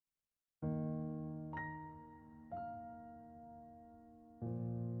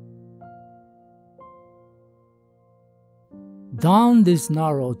Down this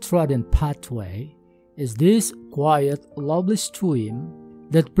narrow trodden pathway is this quiet, lovely stream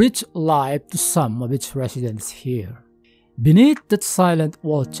that breathes life to some of its residents here. Beneath that silent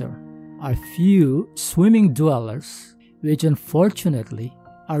water are few swimming dwellers, which unfortunately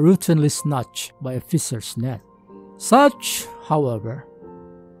are routinely snatched by a fisher's net. Such, however,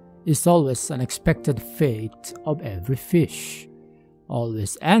 is always an expected fate of every fish.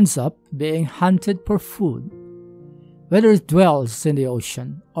 Always ends up being hunted for food, whether it dwells in the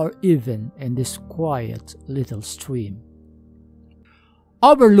ocean or even in this quiet little stream.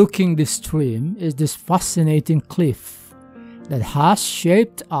 Overlooking this stream is this fascinating cliff that has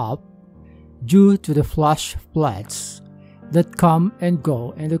shaped up due to the flash floods that come and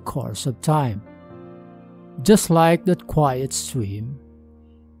go in the course of time. Just like that quiet stream,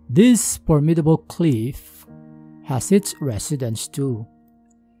 this formidable cliff has its residents too.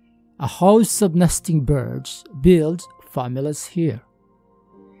 A host of nesting birds build families here.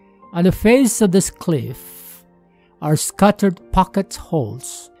 On the face of this cliff are scattered pocket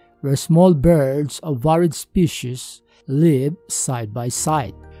holes where small birds of varied species live side by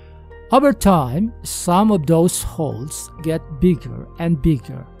side. Over time, some of those holes get bigger and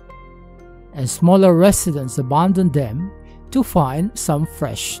bigger, and smaller residents abandon them to find some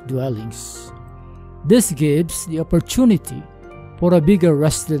fresh dwellings. This gives the opportunity for a bigger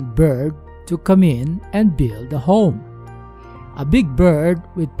resident bird to come in and build a home. A big bird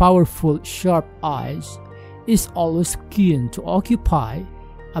with powerful, sharp eyes is always keen to occupy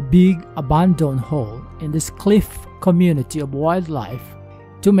a big abandoned hole in this cliff community of wildlife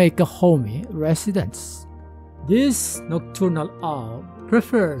to make a homey residence. This nocturnal owl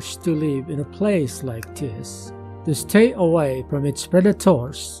prefers to live in a place like this to stay away from its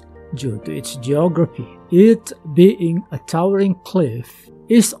predators due to its geography. It being a towering cliff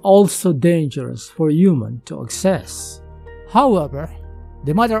is also dangerous for humans to access. However,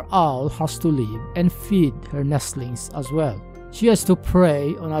 the mother owl has to live and feed her nestlings as well. She has to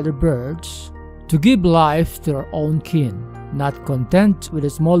prey on other birds to give life to her own kin. Not content with the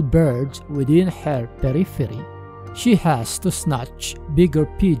small birds within her periphery, she has to snatch bigger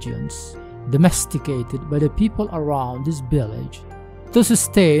pigeons domesticated by the people around this village to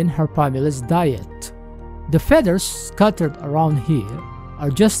sustain her family's diet. The feathers scattered around here are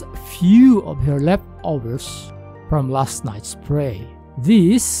just few of her leftovers from last night's prey.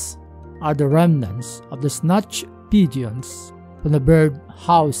 These are the remnants of the snatched pigeons from the bird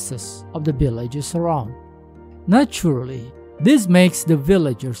houses of the villages around. Naturally, this makes the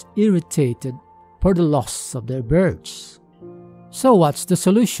villagers irritated for the loss of their birds. So what's the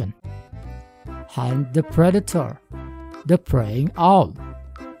solution? Hunt the predator, the preying owl.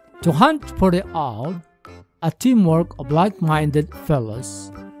 To hunt for the owl, a teamwork of like-minded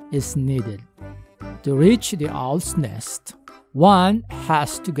fellows is needed. To reach the owl's nest, one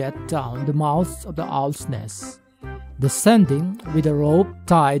has to get down the mouth of the owl's nest, descending with a rope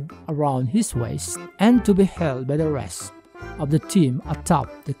tied around his waist and to be held by the rest of the team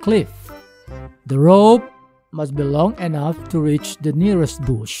atop the cliff. The rope must be long enough to reach the nearest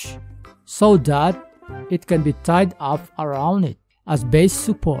bush, so that it can be tied up around it as base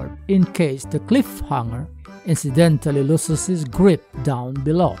support in case the cliffhanger incidentally loses his grip down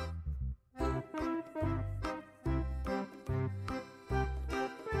below.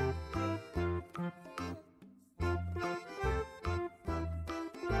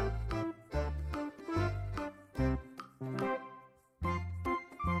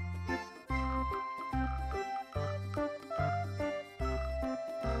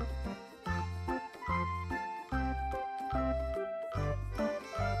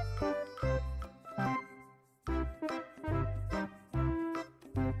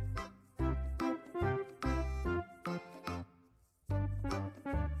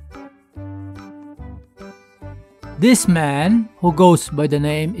 This man, who goes by the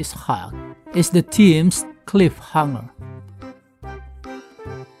name Ishaq, is the team's cliffhanger.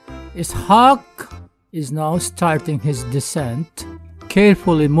 Ishaq is now starting his descent,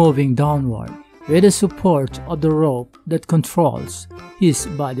 carefully moving downward with the support of the rope that controls his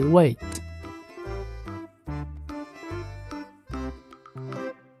body weight.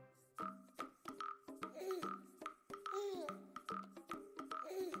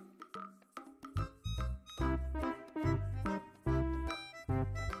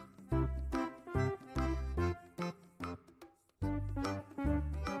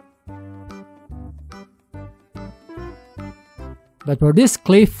 But for this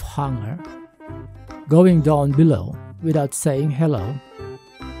cliffhanger, going down below without saying hello,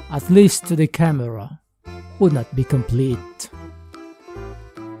 at least to the camera, would not be complete.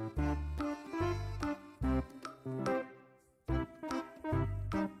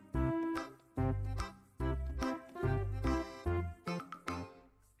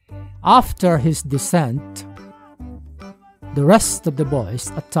 After his descent, the rest of the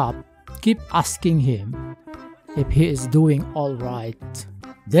boys atop keep asking him if he is doing all right.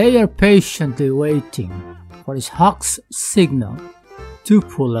 They are patiently waiting for his hawk's signal to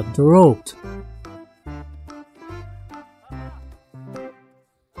pull up the rope.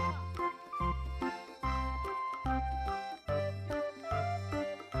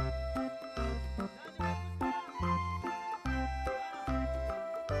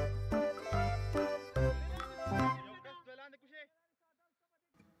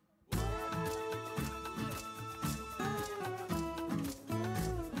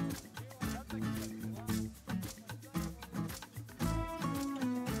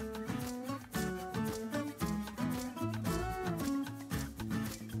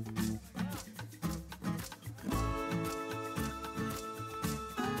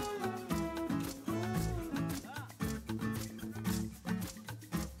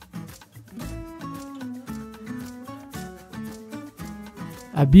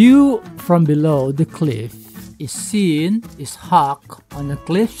 A view from below the cliff is seen is Hawk on a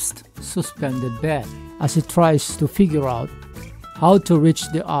cliff's suspended bed as he tries to figure out how to reach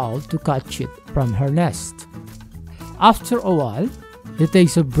the owl to catch it from her nest. After a while, he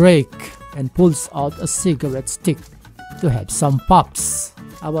takes a break and pulls out a cigarette stick to have some puffs.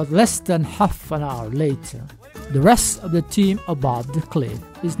 About less than half an hour later, the rest of the team above the cliff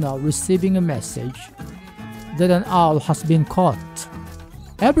is now receiving a message that an owl has been caught.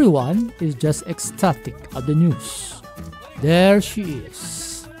 Everyone is just ecstatic at the news. There she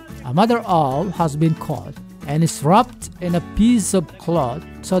is. A mother owl has been caught and is wrapped in a piece of cloth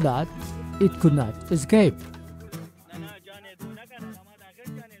so that it could not escape.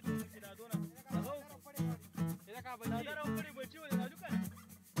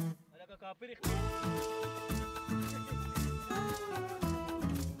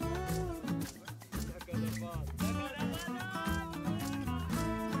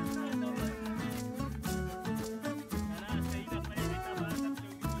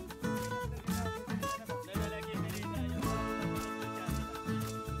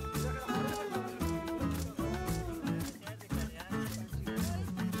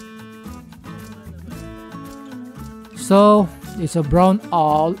 So, it's a brown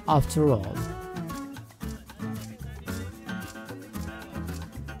owl after all.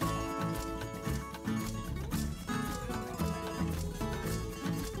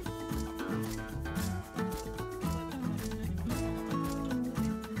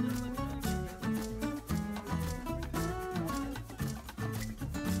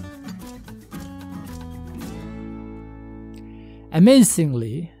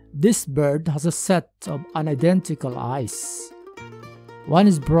 Amazingly, this bird has a set of unidentical eyes. One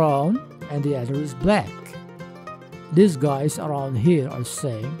is brown and the other is black. These guys around here are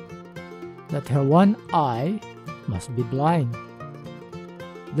saying that her one eye must be blind.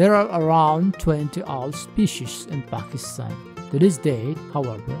 There are around 20 owl species in Pakistan. To this date,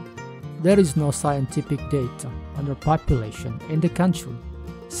 however, there is no scientific data on their population in the country.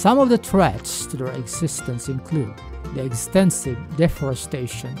 Some of the threats to their existence include the extensive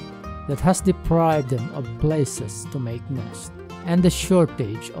deforestation that has deprived them of places to make nests and the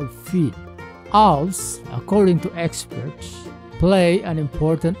shortage of feed. Owls, according to experts, play an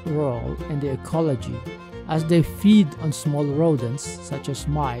important role in the ecology as they feed on small rodents such as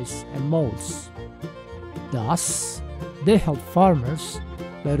mice and moles. Thus, they help farmers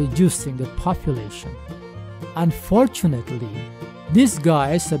by reducing the population. Unfortunately, these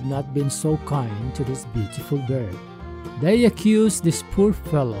guys have not been so kind to this beautiful bird. They accuse this poor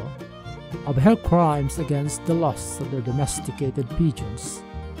fellow of her crimes against the loss of their domesticated pigeons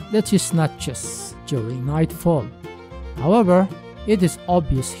that she snatches during nightfall. However, it is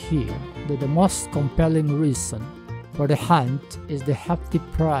obvious here that the most compelling reason for the hunt is the hefty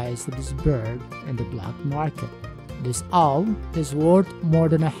price of this bird in the black market. This owl is worth more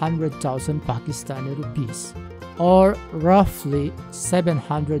than 100,000 Pakistani rupees, or roughly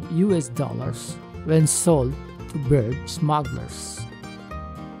 $700 when sold to bird smugglers.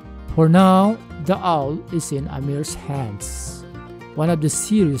 For now, the owl is in Amir's hands, one of the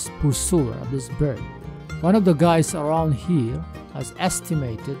serious pursuer of this bird. One of the guys around here has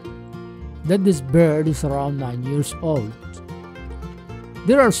estimated that this bird is around 9 years old.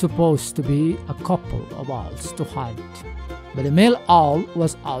 There are supposed to be a couple of owls to hunt, but the male owl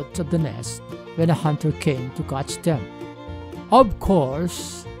was out of the nest when a hunter came to catch them. Of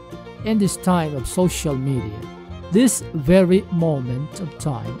course, in this time of social media, this very moment of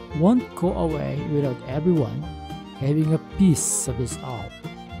time won't go away without everyone having a piece of this owl.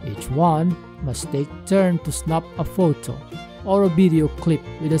 Each one must take turn to snap a photo or a video clip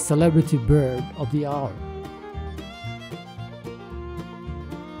with a celebrity bird of the hour.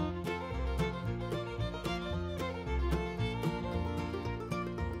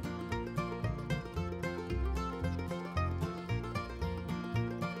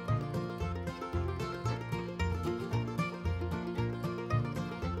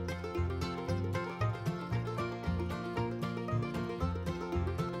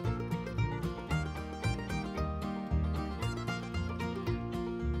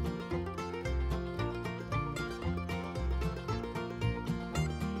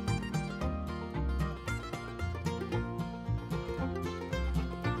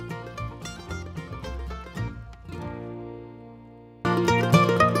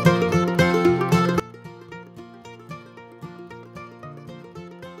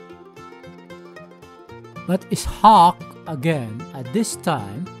 But Ishaq, again at this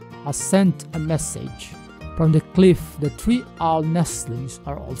time, has sent a message. From the cliff, the 3 owl nestlings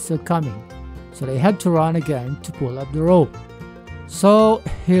are also coming, so they had to run again to pull up the rope. So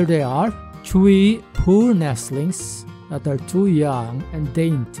here they are, 3 poor nestlings that are too young and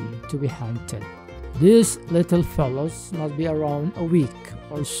dainty to be hunted. These little fellows must be around a week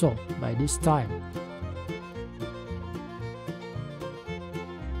or so by this time.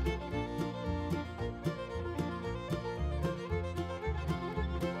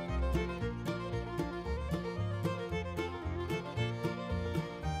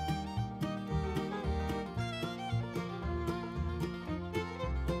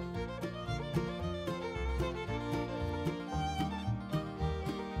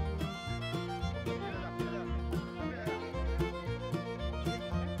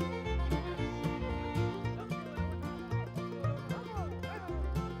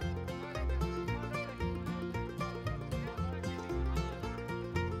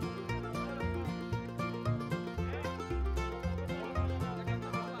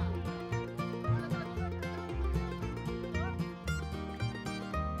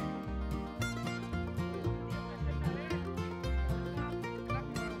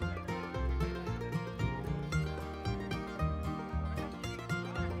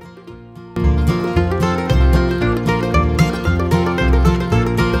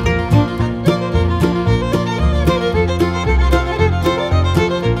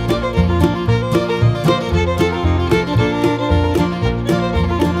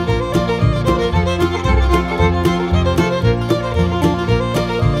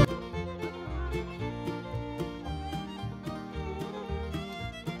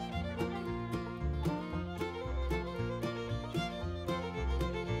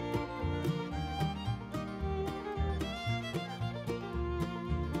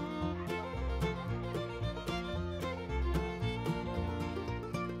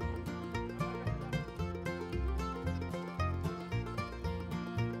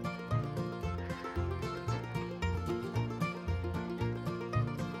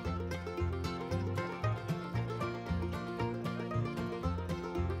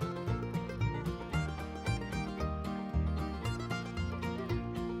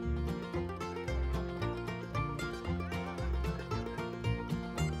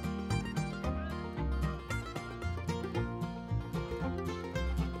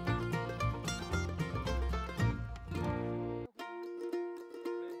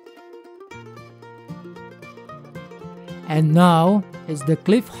 And now it's the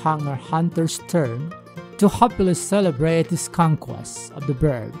cliffhanger hunter's turn to happily celebrate his conquest of the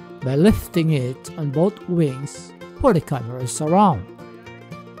bird by lifting it on both wings for the cameras around.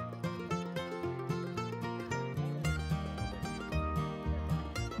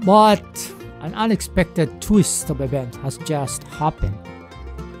 But an unexpected twist of events has just happened.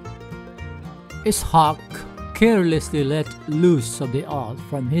 Ishaq carelessly let loose of the owl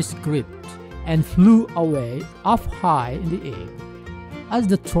from his grip and flew away up high in the air as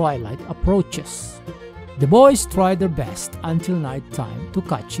the twilight approaches. The boys tried their best until night time to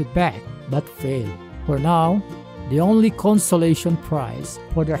catch it back, but failed. For now, the only consolation prize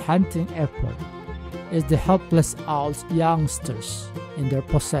for their hunting effort is the helpless owl's youngsters in their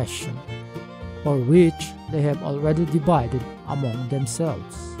possession, for which they have already divided among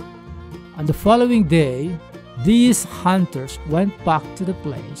themselves. On the following day, these hunters went back to the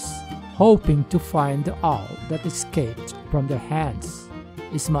place, hoping to find the owl that escaped from their hands.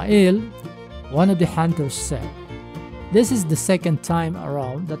 Ismail, one of the hunters, said, "This is the second time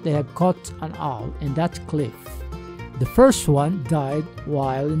around that they have caught an owl in that cliff. The first one died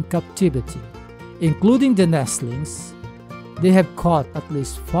while in captivity. Including the nestlings, they have caught at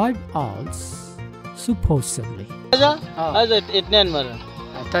least 5 owls, supposedly."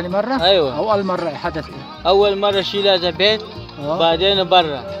 ثاني مرة؟ أيوة. أو أول مرة حدث إيه؟ أول مرة شيلها زبيت بعدين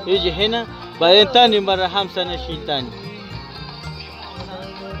برا يجي هنا بعدين ثاني مرة 5 سنة شيل ثاني.